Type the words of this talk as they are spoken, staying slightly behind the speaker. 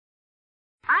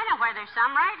I know where there's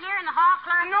some, right here in the hall,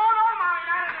 clerk. No, Molly,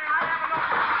 not in there. I have enough.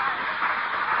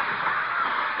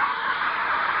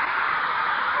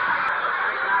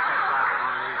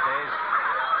 One of these days.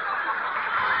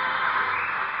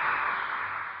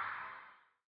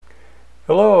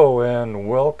 Hello and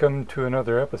welcome to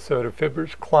another episode of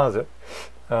Fibber's Closet.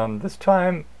 This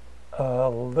time a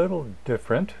little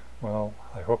different. Well,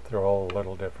 I hope they're all a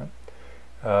little different.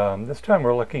 This time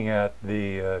we're looking at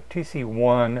the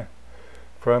TC-1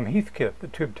 from Heathkit, the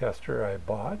tube tester I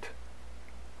bought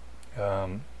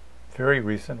very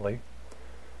recently.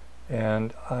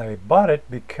 And I bought it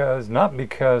not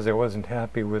because I wasn't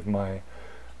happy with my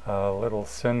little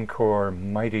Syncor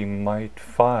Mighty Mite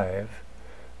 5,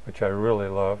 which I really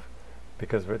love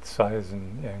because of its size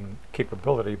and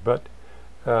capability, but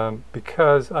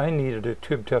because I needed a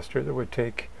tube tester that would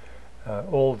take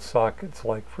old sockets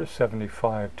like for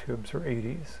 75 tubes or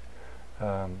 80s,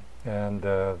 and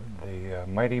the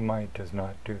Mighty Mite does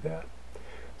not do that.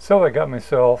 So I got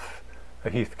myself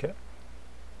a Heathkit.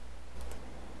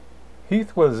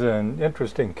 Heath was an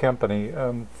interesting company,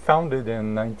 founded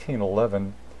in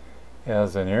 1911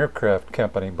 as an aircraft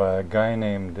company by a guy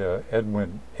named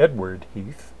Edward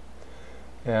Heath,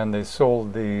 and they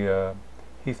sold the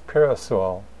Heath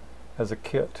Parasol as a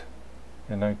kit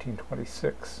in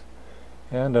 1926.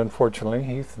 And unfortunately,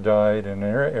 Heath died in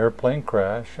an airplane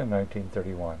crash in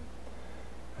 1931.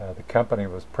 The company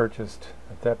was purchased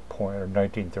at that point, or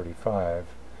 1935,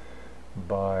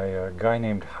 by a guy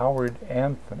named Howard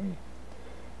Anthony.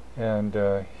 And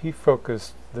he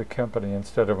focused the company,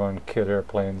 instead of on kit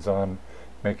airplanes, on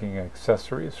making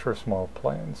accessories for small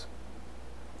planes.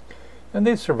 And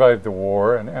they survived the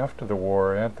war, and after the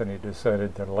war, Anthony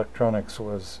decided that electronics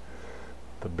was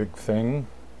the big thing,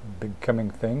 big coming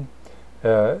thing,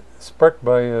 sparked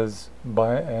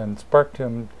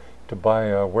him to buy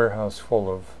a warehouse full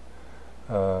of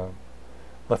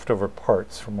leftover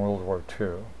parts from World War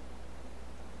II.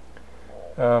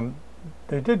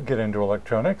 They did get into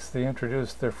electronics. They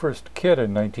introduced their first kit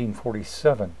in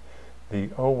 1947, the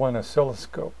O1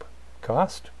 oscilloscope.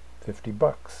 Cost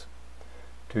 $50.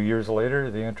 2 years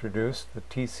later, they introduced the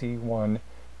TC-1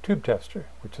 tube tester,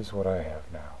 which is what I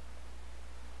have now.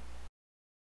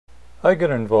 I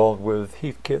got involved with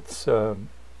Heathkits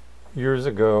years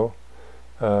ago.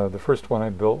 The first one I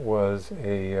built was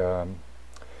a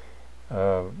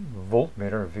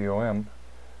voltmeter, VOM.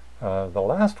 The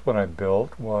last one I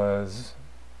built was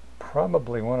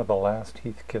probably one of the last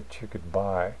Heathkits you could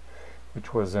buy,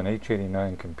 which was an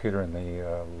H89 computer in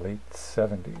the late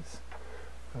 70s,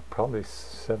 probably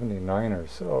 79 or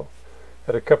so.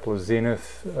 Had a couple of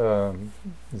Zenith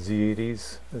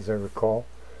Z80s, as I recall.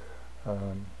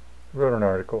 Wrote an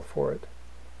article for it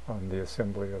on the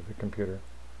assembly of the computer.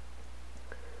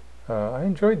 I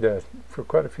enjoyed that for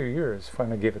quite a few years.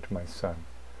 Finally gave it to my son.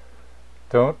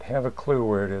 Don't have a clue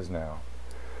where it is now.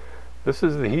 This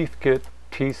is the Heathkit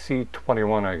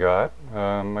TC-1 I got.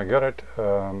 I got it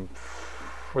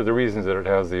for the reasons that it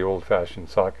has the old-fashioned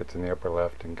sockets in the upper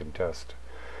left and can test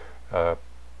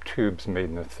tubes made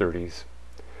in the 30s.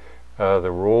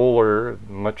 The roller,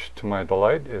 much to my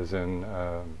delight, is in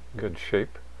good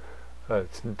shape.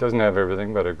 It doesn't have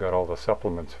everything, but I've got all the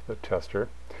supplements for the tester.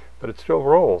 But it still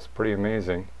rolls, pretty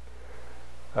amazing.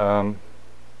 The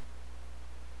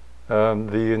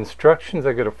instructions,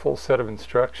 I get a full set of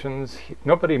instructions.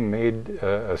 Nobody made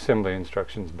assembly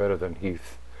instructions better than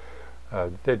Heath.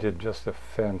 They did just a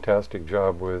fantastic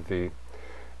job with the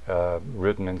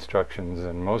written instructions,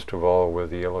 and most of all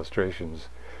with the illustrations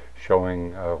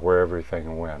showing where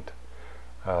everything went.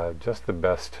 Just the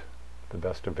best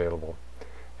available.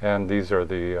 And these are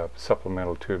the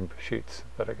supplemental tube sheets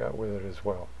that I got with it as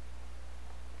well.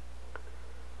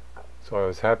 So I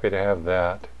was happy to have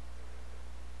that.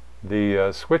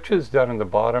 The switches down in the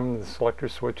bottom, the selector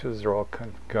switches, are all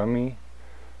kind of gummy,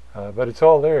 but it's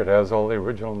all there. It has all the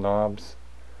original knobs.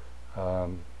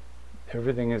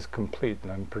 Everything is complete,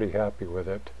 and I'm pretty happy with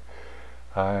it.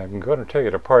 I'm going to take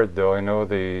it apart, though. I know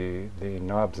the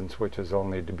knobs and switches all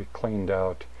need to be cleaned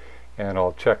out, and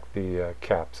I'll check the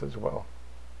caps as well.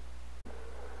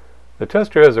 The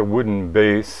tester has a wooden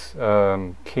base,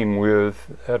 came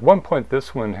with, at one point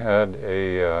this one had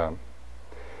a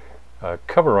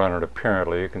cover on it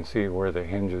apparently. You can see where the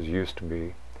hinges used to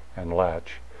be and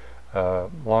latch.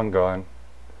 Long gone.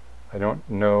 I don't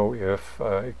know if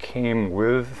it came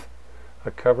with a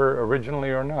cover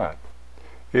originally or not.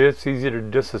 It's easy to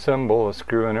disassemble a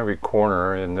screw in every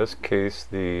corner. In this case,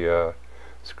 the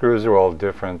screws are all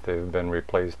different. They've been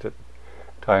replaced at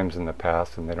times in the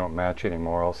past and they don't match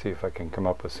anymore. I'll see if I can come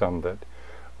up with some that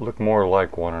look more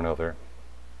like one another.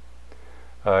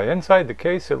 Inside the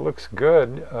case it looks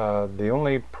good. The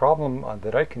only problem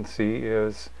that I can see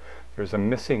is there's a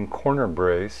missing corner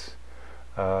brace.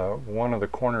 One of the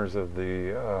corners of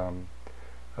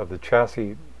the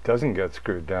chassis doesn't get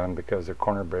screwed down because the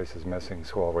corner brace is missing,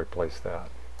 so I'll replace that.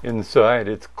 Inside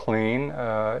it's clean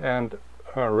and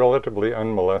relatively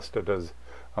unmolested, as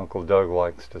Uncle Doug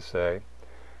likes to say.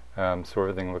 So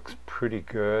everything looks pretty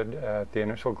good at the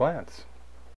initial glance.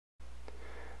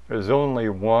 There's only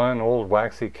one old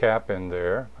waxy cap in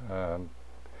there,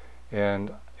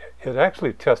 and it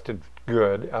actually tested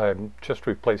good. I just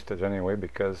replaced it anyway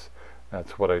because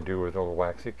that's what I do with old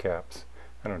waxy caps.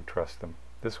 I don't trust them.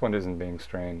 This one isn't being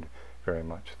strained very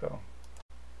much though.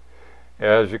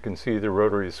 As you can see, the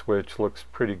rotary switch looks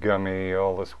pretty gummy.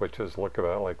 All the switches look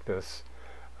about like this.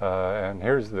 And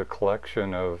here's the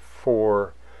collection of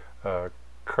 4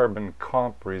 carbon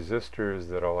comp resistors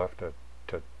that I'll have to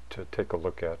take a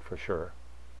look at for sure.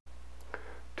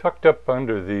 Tucked up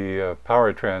under the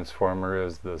power transformer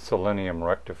is the selenium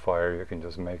rectifier. You can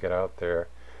just make it out there.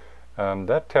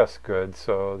 That tests good,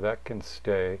 so that can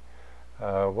stay.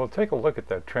 We'll take a look at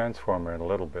that transformer in a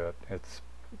little bit. It's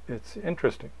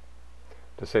interesting,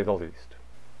 to say the least.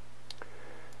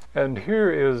 And here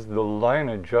is the line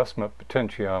adjustment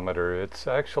potentiometer. It's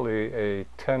actually a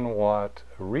 10-watt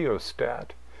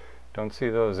rheostat. Don't see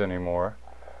those anymore.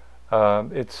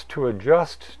 It's to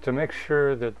adjust, to make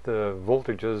sure that the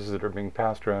voltages that are being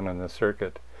passed around in the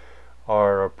circuit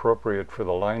are appropriate for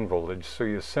the line voltage. So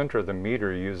you center the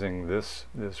meter using this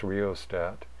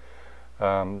rheostat.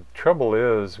 Trouble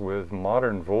is, with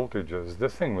modern voltages,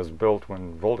 this thing was built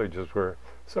when voltages were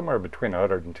somewhere between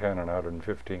 110 and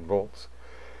 115 volts.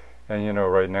 And you know,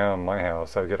 right now in my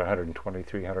house I get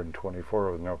 123,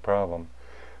 124 with no problem.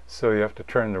 So you have to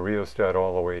turn the rheostat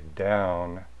all the way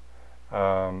down.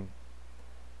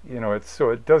 You know,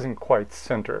 so it doesn't quite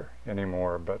center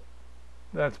anymore, but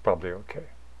that's probably okay.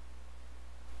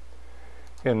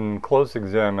 In close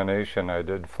examination, I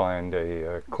did find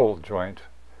a cold joint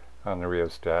on the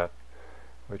rheostat,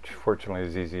 which fortunately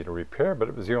is easy to repair, but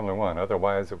it was the only one.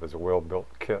 Otherwise, it was a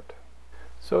well-built kit.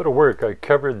 So to work, I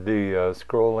covered the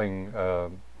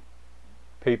scrolling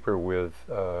paper with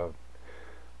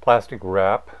plastic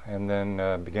wrap, and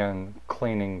then began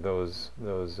cleaning those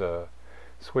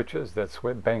switches,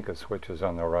 that bank of switches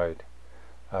on the right.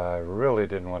 I really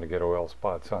didn't want to get oil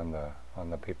spots on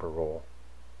the paper roll.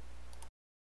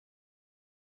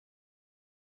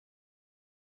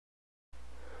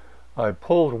 I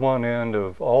pulled one end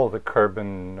of all the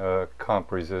carbon comp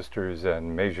resistors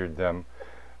and measured them.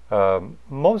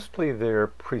 Mostly they're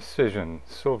precision,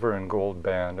 silver and gold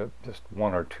band, just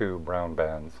 1 or 2 brown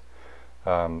bands.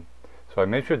 So I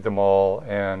measured them all,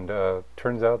 and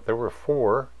turns out there were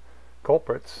 4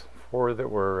 culprits, 4 that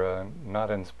were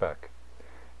not in spec.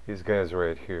 These guys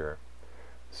right here.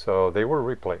 So they were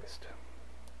replaced.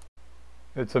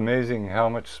 It's amazing how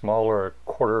much smaller a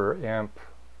 1/4 amp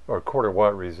or 1/4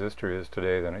 watt resistor is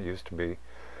today than it used to be.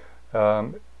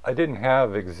 I didn't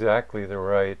have exactly the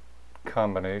right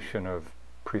combination of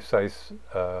precise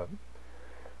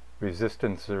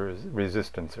resistors,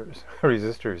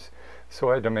 so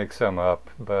I had to make some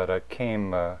up, but I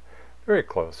came very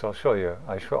close. I'll show you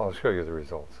the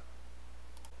results.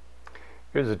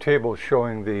 Here's a table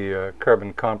showing the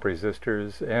carbon comp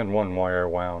resistors and 1 wire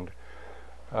wound,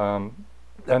 and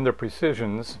the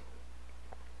precisions.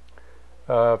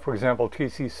 For example,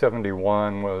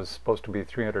 TC-1 was supposed to be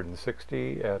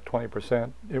 360 at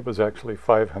 20%. It was actually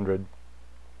 500.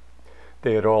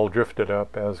 They had all drifted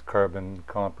up as carbon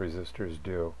comp resistors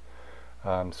do.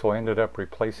 So I ended up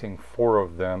replacing 4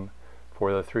 of them.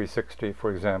 For the 360,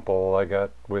 for example, I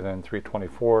got within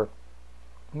 324,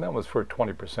 and that was for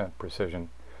 20% precision.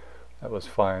 That was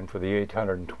fine. For the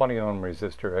 820 ohm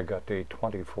resistor, I got to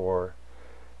 824,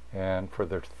 and for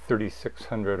the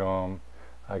 3600 ohm,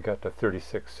 I got to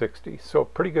 3660. So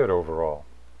pretty good overall.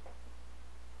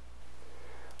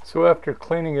 So after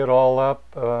cleaning it all up,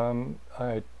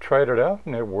 I tried it out,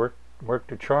 and it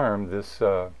worked a charm. This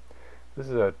is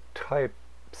a type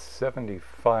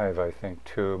 75, I think,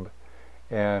 tube.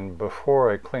 And before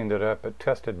I cleaned it up, it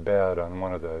tested bad on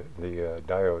one of the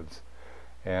diodes.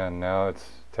 And now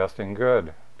it's testing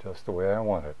good, just the way I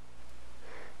want it.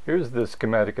 Here's the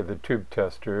schematic of the tube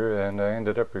tester, and I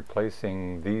ended up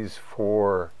replacing these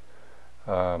 4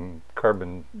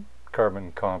 carbon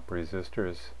comp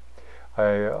resistors.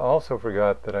 I also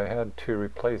forgot that I had to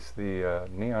replace the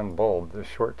neon bulb, the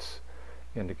shorts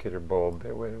indicator bulb.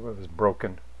 It was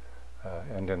broken,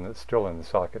 and still in the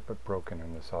socket, but broken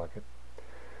in the socket.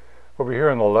 Over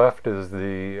here on the left is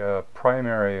the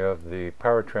primary of the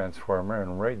power transformer,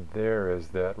 and right there is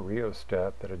that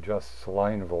rheostat that adjusts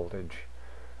line voltage.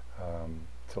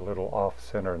 It's a little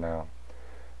off-center now.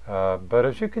 But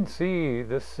as you can see,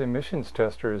 this emissions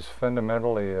tester is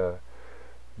fundamentally a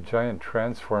giant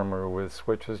transformer with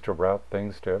switches to route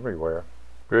things to everywhere.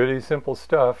 Pretty simple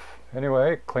stuff.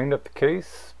 Anyway, cleaned up the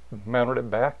case, mounted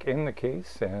it back in the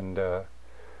case, and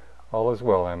all is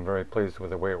well. I'm very pleased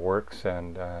with the way it works,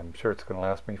 and I'm sure it's going to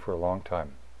last me for a long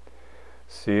time.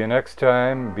 See you next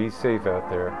time. Be safe out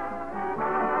there.